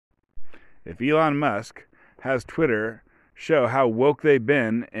If Elon Musk has Twitter show how woke they've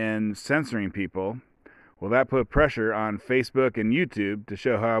been in censoring people, will that put pressure on Facebook and YouTube to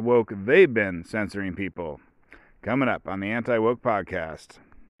show how woke they've been censoring people? Coming up on the Anti-Woke Podcast.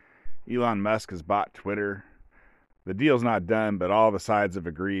 Elon Musk has bought Twitter. The deal's not done, but all the sides have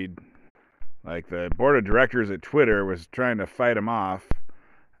agreed. Like, the board of directors at Twitter was trying to fight him off.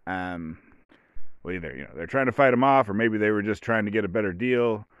 Well, either, they're trying to fight him off, or maybe they were just trying to get a better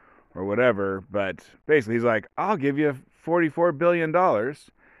deal or whatever. But basically, he's like, I'll give you $44 billion.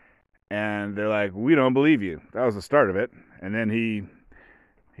 And they're like, we don't believe you. That was the start of it. And then he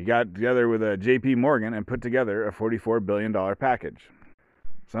got together with JP Morgan and put together a $44 billion package.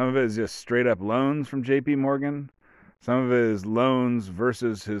 Some of it is just straight up loans from JP Morgan. Some of it is loans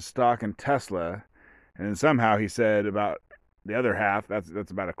versus his stock in Tesla. And then somehow he said about the other half, that's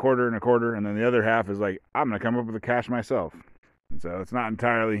about a quarter and a quarter. And then the other half is like, I'm going to come up with the cash myself. And so it's not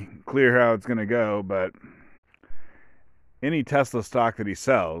entirely clear how it's going to go, but any Tesla stock that he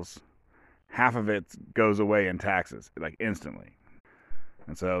sells, half of it goes away in taxes, like instantly.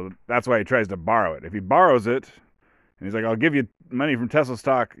 And so that's why he tries to borrow it. If he borrows it, and he's like, I'll give you money from Tesla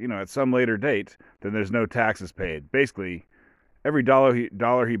stock, at some later date, then there's no taxes paid. Basically, every dollar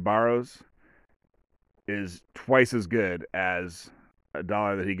he borrows is twice as good as a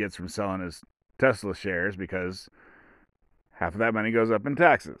dollar that he gets from selling his Tesla shares, because half of that money goes up in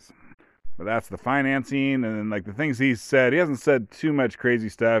taxes. But that's the financing, and then like the things he's said, he hasn't said too much crazy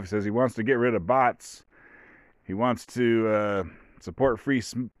stuff. He says he wants to get rid of bots. He wants to support free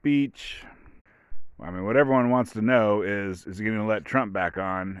speech. I mean, what everyone wants to know is he going to let Trump back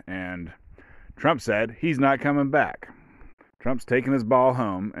on? And Trump said he's not coming back. Trump's taking his ball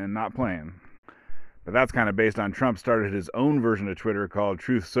home and not playing. But that's kind of based on Trump started his own version of Twitter called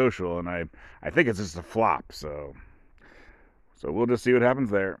Truth Social, and I think it's just a flop. So we'll just see what happens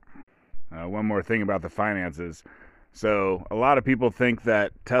there. One more thing about the finances. So a lot of people think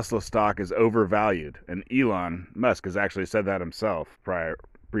that Tesla stock is overvalued, and Elon Musk has actually said that himself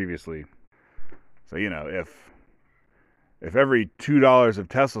previously. So, if every $2 of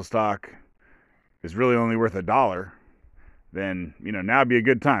Tesla stock is really only worth $1, then, now would be a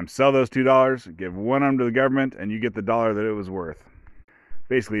good time. Sell those $2, give one of them to the government, and you get the dollar that it was worth.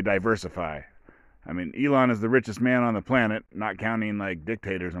 Basically, diversify. I mean, Elon is the richest man on the planet, not counting, like,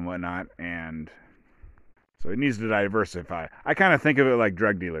 dictators and whatnot, and so he needs to diversify. I kind of think of it like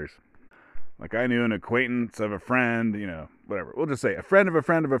drug dealers. Like, I knew an acquaintance of a friend, whatever. We'll just say a friend of a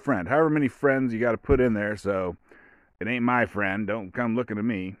friend of a friend. However many friends you got to put in there, so it ain't my friend. Don't come looking at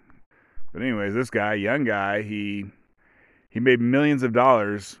me. But anyways, this guy, young guy, he made millions of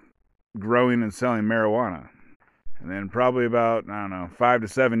dollars growing and selling marijuana. And then probably about, 5 to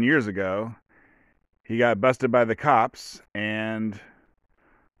 7 years ago, he got busted by the cops, and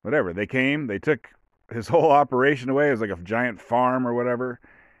whatever. They came, they took his whole operation away. It was like a giant farm or whatever.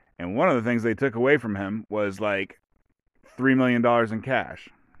 And one of the things they took away from him was like $3 million in cash.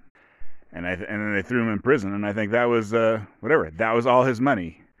 And then they threw him in prison. And I think that was, that was all his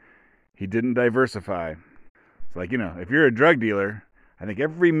money. He didn't diversify. It's like, if you're a drug dealer, I think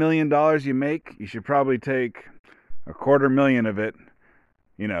every $1 million you make, you should probably take $250,000 of it,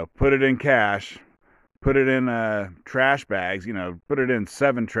 put it in cash, put it in trash bags, put it in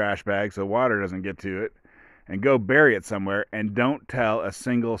 7 trash bags so water doesn't get to it, and go bury it somewhere, and don't tell a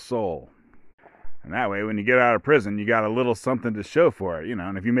single soul. And that way, when you get out of prison, you got a little something to show for it,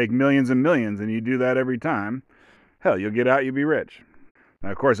 and if you make millions and millions and you do that every time, hell, you'll get out, you'll be rich.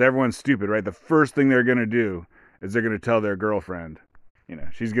 Now, of course, everyone's stupid, right? The first thing they're going to do is they're going to tell their girlfriend.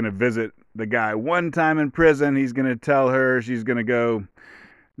 She's going to visit the guy one time in prison. He's going to tell her. She's going to go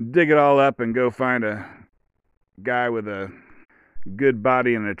dig it all up and go find a guy with a good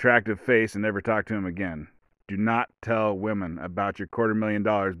body and an attractive face and never talk to him again. Do not tell women about your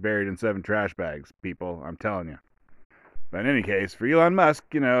 $250,000 buried in 7 trash bags, people. I'm telling you. But in any case, for Elon Musk,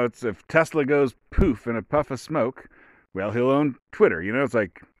 it's if Tesla goes poof in a puff of smoke, well, he'll own Twitter. It's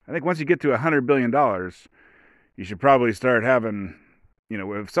like, I think once you get to $100 billion, you should probably start having,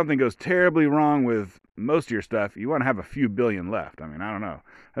 if something goes terribly wrong with most of your stuff, you want to have a few billion left. I mean, I don't know.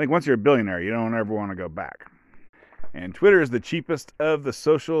 I think once you're a billionaire, you don't ever want to go back. And Twitter is the cheapest of the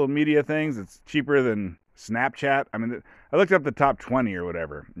social media things. It's cheaper than Snapchat. I mean, I looked up the top 20 or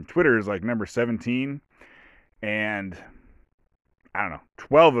whatever, and Twitter is like number 17, and I don't know,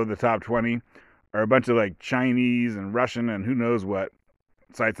 12 of the top 20 are a bunch of like Chinese and Russian and who knows what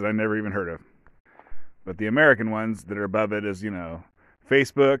sites that I never even heard of. But the American ones that are above it is,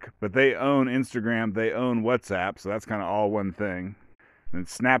 Facebook, but they own Instagram, they own WhatsApp, so that's kind of all one thing. And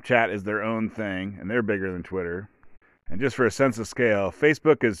Snapchat is their own thing, and they're bigger than Twitter. And just for a sense of scale,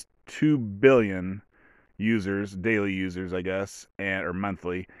 Facebook is 2 billion users, daily users, I guess, or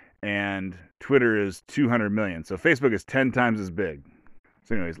monthly, and Twitter is 200 million. So Facebook is 10 times as big.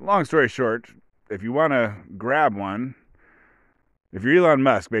 So anyways, long story short, if you want to grab one, if you're Elon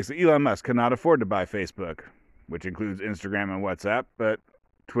Musk, basically Elon Musk cannot afford to buy Facebook, which includes Instagram and WhatsApp, but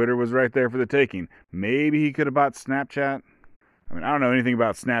Twitter was right there for the taking. Maybe he could have bought Snapchat. I mean, I don't know anything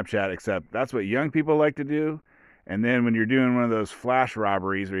about Snapchat except that's what young people like to do. And then when you're doing one of those flash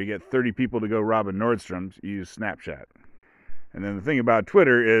robberies where you get 30 people to go rob a Nordstrom's, you use Snapchat. And then the thing about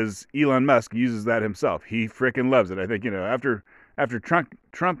Twitter is Elon Musk uses that himself. He frickin' loves it. I think, after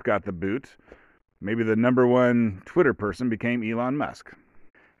Trump got the boot, maybe the number one Twitter person became Elon Musk.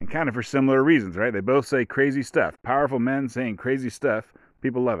 And kind of for similar reasons, right? They both say crazy stuff. Powerful men saying crazy stuff,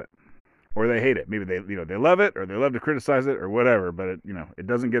 people love it. Or they hate it. Maybe they love it, or they love to criticize it, or whatever, but it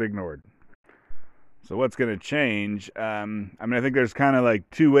doesn't get ignored. So what's going to change? I think there's kind of like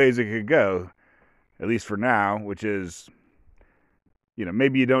two ways it could go, at least for now, which is,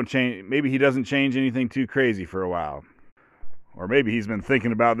 maybe you don't change, maybe he doesn't change anything too crazy for a while. Or maybe he's been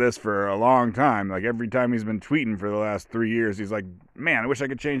thinking about this for a long time. Like every time he's been tweeting for the last 3 years, he's like, man, I wish I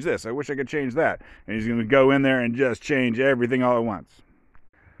could change this. I wish I could change that. And he's going to go in there and just change everything all at once.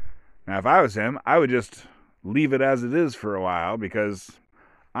 Now, if I was him, I would just leave it as it is for a while because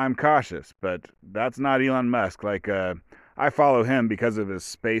I'm cautious. But that's not Elon Musk. I follow him because of his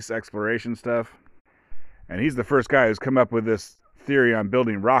space exploration stuff. And he's the first guy who's come up with this theory on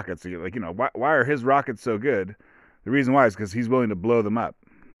building rockets. Why are his rockets so good? The reason why is because he's willing to blow them up.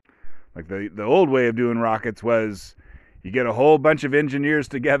 Like the old way of doing rockets was you get a whole bunch of engineers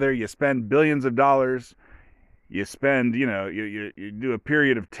together, you spend billions of dollars, you spend, you do a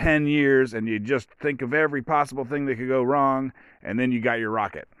period of 10 years and you just think of every possible thing that could go wrong, and then you got your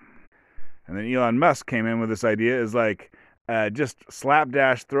rocket. And then Elon Musk came in with this idea is just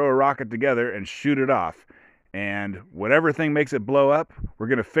slapdash throw a rocket together and shoot it off. And whatever thing makes it blow up, we're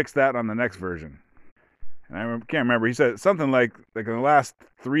going to fix that on the next version. And I can't remember. He said something like in the last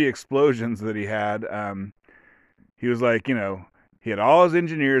 3 explosions that he had, he was like, he had all his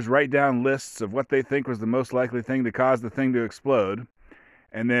engineers write down lists of what they think was the most likely thing to cause the thing to explode.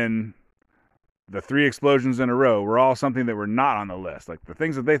 And then the 3 explosions in a row were all something that were not on the list. Like the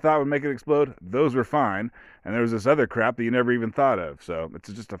things that they thought would make it explode, those were fine. And there was this other crap that you never even thought of. So it's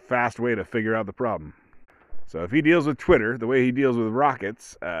just a fast way to figure out the problem. So if he deals with Twitter the way he deals with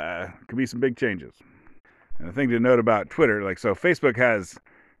rockets, could be some big changes. And the thing to note about Twitter, so Facebook has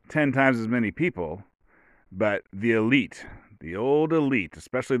 10 times as many people, but the elite, the old elite,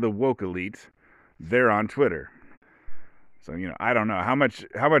 especially the woke elite, they're on Twitter. So, I don't know how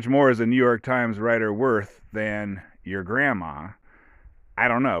much more is a New York Times writer worth than your grandma. I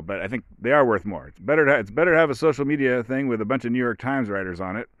don't know, but I think they are worth more. It's better to have a social media thing with a bunch of New York Times writers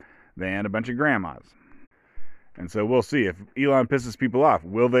on it than a bunch of grandmas. And so we'll see if Elon pisses people off.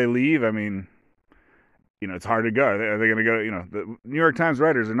 Will they leave? I mean, it's hard to go. Are they going to go, the New York Times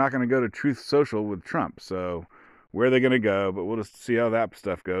writers are not going to go to Truth Social with Trump. So where are they going to go? But we'll just see how that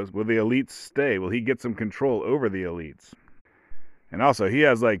stuff goes. Will the elites stay? Will he get some control over the elites? And also, he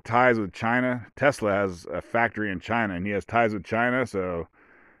has ties with China. Tesla has a factory in China, and he has ties with China. So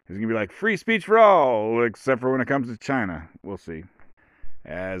he's going to be like, free speech for all, except for when it comes to China. We'll see.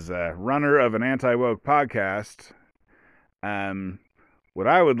 As a runner of an anti-woke podcast, what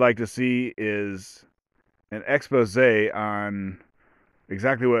I would like to see is an expose on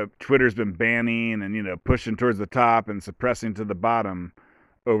exactly what Twitter's been banning and, pushing towards the top and suppressing to the bottom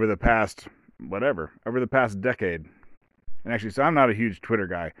over the past decade. And actually, so I'm not a huge Twitter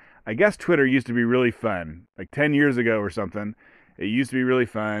guy. I guess Twitter used to be really fun. 10 years ago or something, it used to be really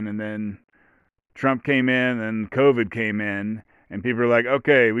fun. And then Trump came in and COVID came in. And people are like,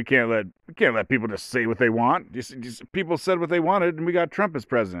 okay, we can't let people just say what they want. Just people said what they wanted, and we got Trump as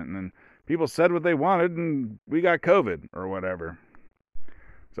president. And then people said what they wanted, and we got COVID or whatever.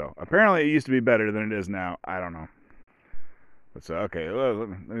 So apparently, it used to be better than it is now. I don't know. But so okay, let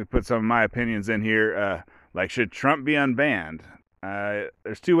me put some of my opinions in here. Should Trump be unbanned?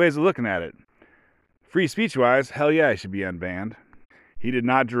 There's 2 ways of looking at it. Free speech wise, hell yeah, he should be unbanned. He did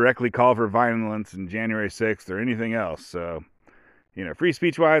not directly call for violence in January 6th or anything else, so. Free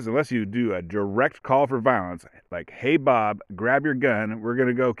speech-wise, unless you do a direct call for violence, like, hey, Bob, grab your gun, we're going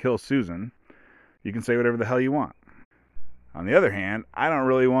to go kill Susan, you can say whatever the hell you want. On the other hand, I don't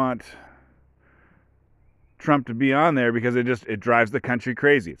really want Trump to be on there because it drives the country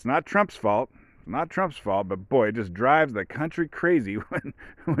crazy. It's not Trump's fault. But boy, it just drives the country crazy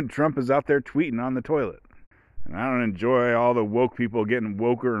when Trump is out there tweeting on the toilet. And I don't enjoy all the woke people getting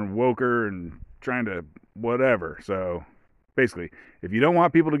woker and trying to whatever. So basically, if you don't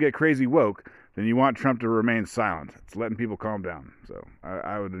want people to get crazy woke, then you want Trump to remain silent. It's letting people calm down. So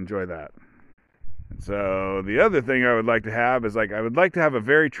I would enjoy that. And so the other thing I would like to have is I would like to have a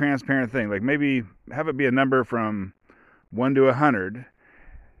very transparent thing. Like maybe have it be a number from 1 to 100,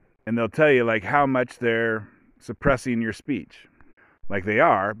 and they'll tell you how much they're suppressing your speech. Like they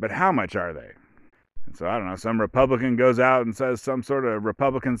are, but how much are they? And so I don't know, some Republican goes out and says some sort of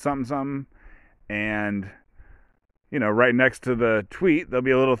Republican something, and right next to the tweet there'll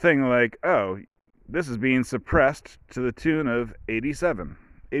be a little thing like, oh, this is being suppressed to the tune of 87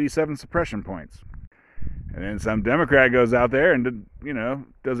 suppression points. And then some Democrat goes out there and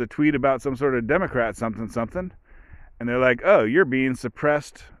does a tweet about some sort of Democrat something, and they're like, oh, you're being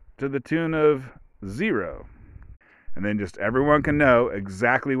suppressed to the tune of 0. And then just everyone can know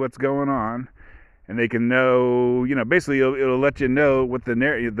exactly what's going on, and they can know, basically it'll let you know what the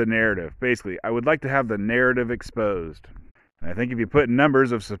narrative. Basically, I would like to have the narrative exposed. And I think if you put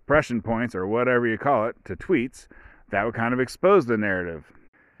numbers of suppression points or whatever you call it to tweets, that would kind of expose the narrative.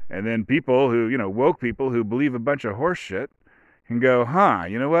 And then people who, woke people who believe a bunch of horse shit can go,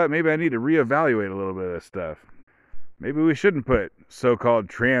 you know what, maybe I need to reevaluate a little bit of this stuff. Maybe we shouldn't put so-called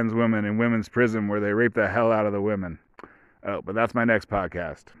trans women in women's prison where they rape the hell out of the women. Oh, but that's my next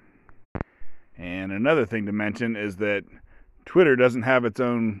podcast. And another thing to mention is that Twitter doesn't have its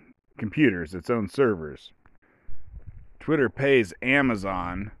own computers, its own servers. Twitter pays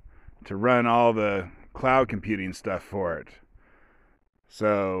Amazon to run all the cloud computing stuff for it.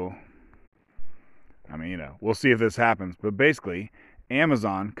 So, we'll see if this happens. But basically,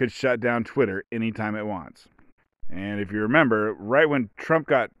 Amazon could shut down Twitter anytime it wants. And if you remember, right when Trump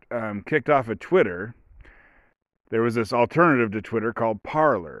got kicked off of Twitter, there was this alternative to Twitter called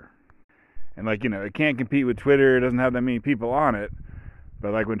Parler. And it can't compete with Twitter. It doesn't have that many people on it.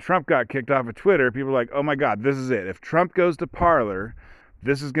 But when Trump got kicked off of Twitter, people were like, oh my God, this is it. If Trump goes to Parler,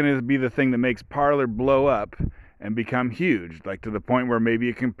 this is going to be the thing that makes Parler blow up and become huge, to the point where maybe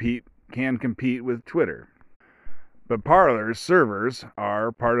it can compete with Twitter. But Parler's servers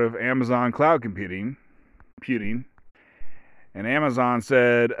are part of Amazon cloud computing. And Amazon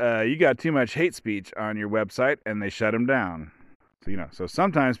said, you got too much hate speech on your website, and they shut them down. So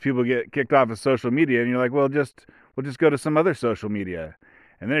sometimes people get kicked off of social media, and you're like, we'll just go to some other social media.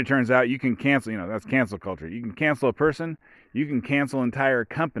 And then it turns out you can cancel, that's cancel culture. You can cancel a person, you can cancel entire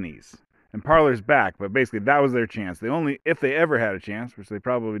companies. And Parler's back, but basically that was their chance. If they ever had a chance, which they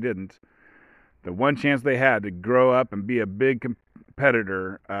probably didn't, the one chance they had to grow up and be a big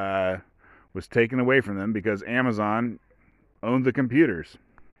competitor was taken away from them because Amazon owned the computers.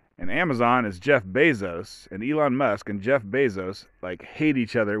 And Amazon is Jeff Bezos, and Elon Musk and Jeff Bezos hate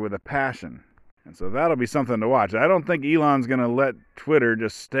each other with a passion. And so that'll be something to watch. I don't think Elon's going to let Twitter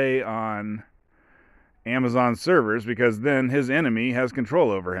just stay on Amazon servers because then his enemy has control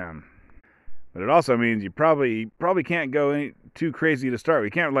over him. But it also means you probably can't go too crazy to start.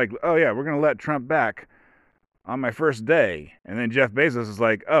 We can't oh yeah, we're going to let Trump back on my first day. And then Jeff Bezos is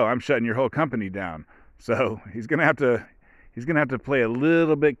like, oh, I'm shutting your whole company down. So he's going to have to play a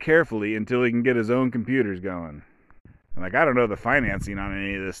little bit carefully until he can get his own computers going. And I don't know the financing on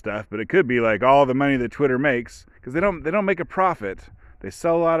any of this stuff, but it could be all the money that Twitter makes, because they don't make a profit. They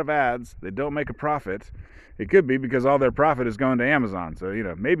sell a lot of ads. They don't make a profit. It could be because all their profit is going to Amazon. So,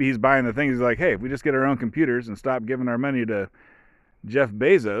 maybe he's buying the things. He's like, hey, if we just get our own computers and stop giving our money to Jeff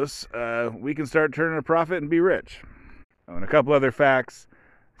Bezos, we can start turning a profit and be rich. Oh, and a couple other facts.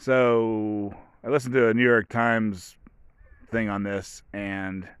 So I listened to a New York Times thing on this,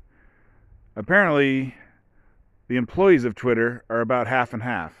 and apparently the employees of Twitter are about half and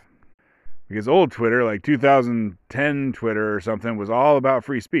half. Because old Twitter, 2010 Twitter or something, was all about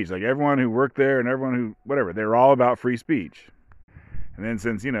free speech. Everyone who worked there and everyone who, whatever, they were all about free speech. And then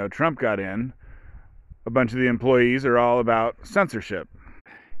since, Trump got in, a bunch of the employees are all about censorship.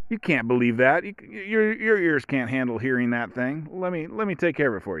 You can't believe that. Your ears can't handle hearing that thing. Let me take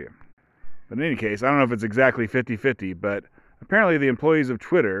care of it for you. But in any case, I don't know if it's exactly 50-50, but apparently the employees of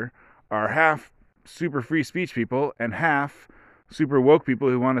Twitter are half super free speech people and half super woke people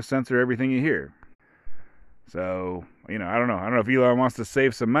who want to censor everything you hear. So, I don't know. I don't know if Elon wants to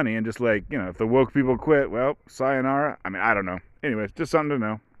save some money and just if the woke people quit, well, sayonara. I don't know. Anyways, just something to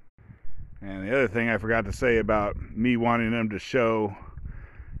know. And the other thing I forgot to say about me wanting them to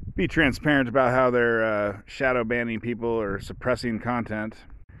be transparent about how they're shadow banning people or suppressing content,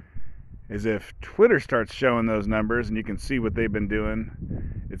 is if Twitter starts showing those numbers and you can see what they've been doing,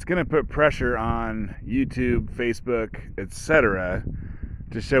 it's going to put pressure on YouTube, Facebook, etc.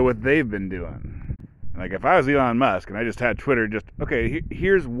 to show what they've been doing. Like if I was Elon Musk and I just had Twitter,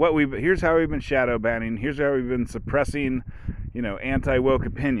 here's how we've been shadow banning, here's how we've been suppressing, anti-woke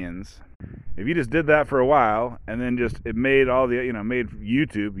opinions. If you just did that for a while and then it made made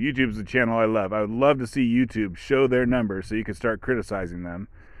YouTube's the channel I love. I would love to see YouTube show their numbers so you could start criticizing them.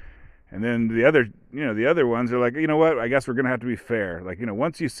 And then the other ones are like, you know what? I guess we're going to have to be fair. Like,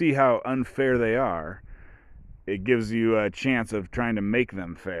 once you see how unfair they are, it gives you a chance of trying to make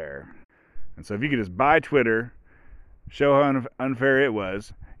them fair. And so if you could just buy Twitter, show how unfair it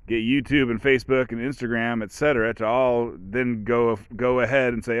was, get YouTube and Facebook and Instagram, etc., to all then go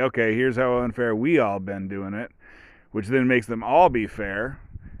ahead and say, okay, here's how unfair we all been doing it, which then makes them all be fair.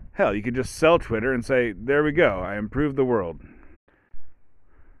 Hell, you could just sell Twitter and say, there we go, I improved the world.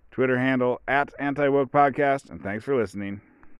 Twitter handle @AntiWokePodcast, and thanks for listening.